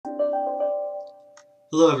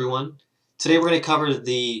Hello everyone. Today we're going to cover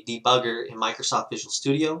the debugger in Microsoft Visual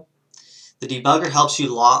Studio. The debugger helps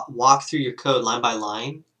you walk through your code line by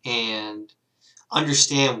line and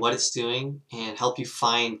understand what it's doing and help you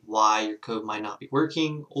find why your code might not be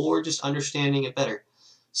working or just understanding it better.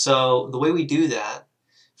 So the way we do that,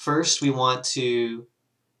 first we want to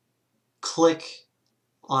click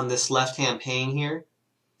on this left-hand pane here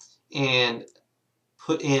and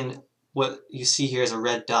put in what you see here as a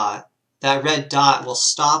red dot. That red dot will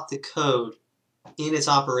stop the code in its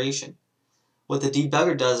operation. What the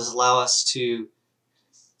debugger does is allow us to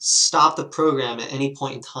stop the program at any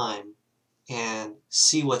point in time and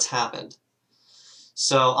see what's happened.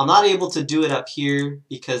 So I'm not able to do it up here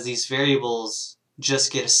because these variables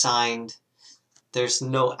just get assigned. There's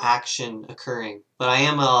no action occurring, but I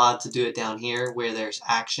am allowed to do it down here where there's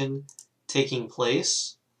action taking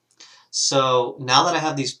place. So now that I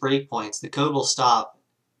have these breakpoints, the code will stop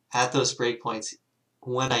at those breakpoints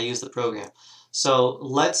when I use the program. So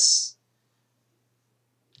let's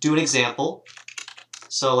do an example.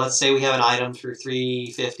 So let's say we have an item for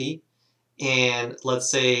 350, and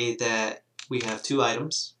let's say that we have two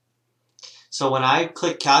items. So when I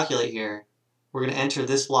click calculate here, we're going to enter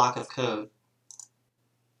this block of code.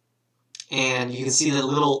 And you can see the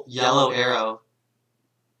little yellow arrow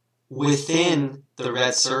within the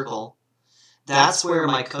red circle. That's where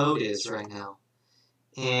my code is right now.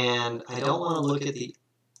 And I don't want to look at the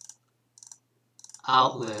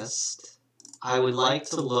out list. I would like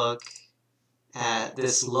to look at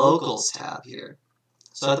this locals tab here.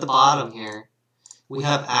 So at the bottom here, we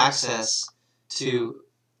have access to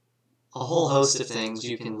a whole host of things.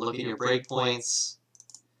 You can look at your breakpoints.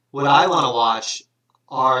 What I want to watch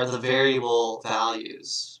are the variable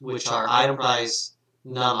values, which are item price,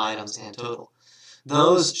 num items, and total.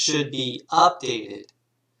 Those should be updated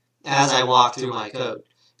as I walk through my code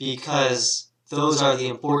because those are the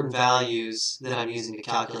important values that I'm using to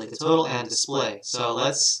calculate the total and display. So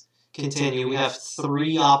let's continue. We have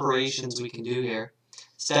three operations we can do here.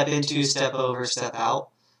 Step into, step over, step out.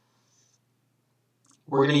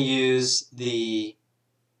 We're going to use the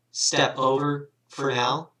step over for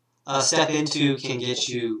now. Step into can get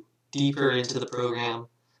you deeper into the program.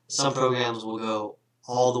 Some programs will go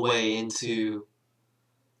all the way into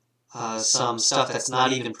some stuff that's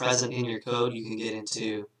not even present in your code. You can get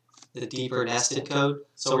into the deeper nested code.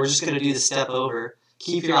 So we're just going to do the step over.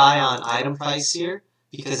 Keep your eye on item price here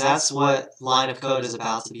because that's what line of code is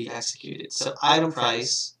about to be executed. So item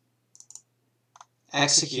price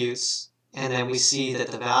executes, and then we see that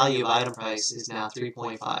the value of item price is now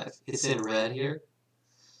 3.5. It's in red here,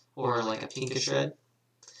 or like a pinkish red.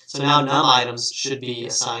 So now num items should be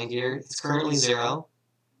assigned here. It's currently 0.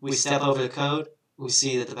 We step over the code. We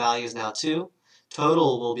see that the value is now 2.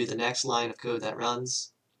 Total will be the next line of code that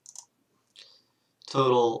runs.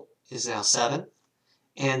 Total is now 7.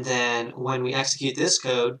 And then when we execute this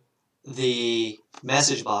code, the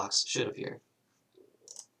message box should appear.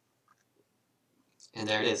 And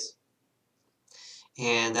there it is.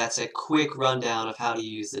 And that's a quick rundown of how to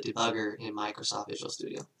use the debugger in Microsoft Visual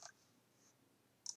Studio.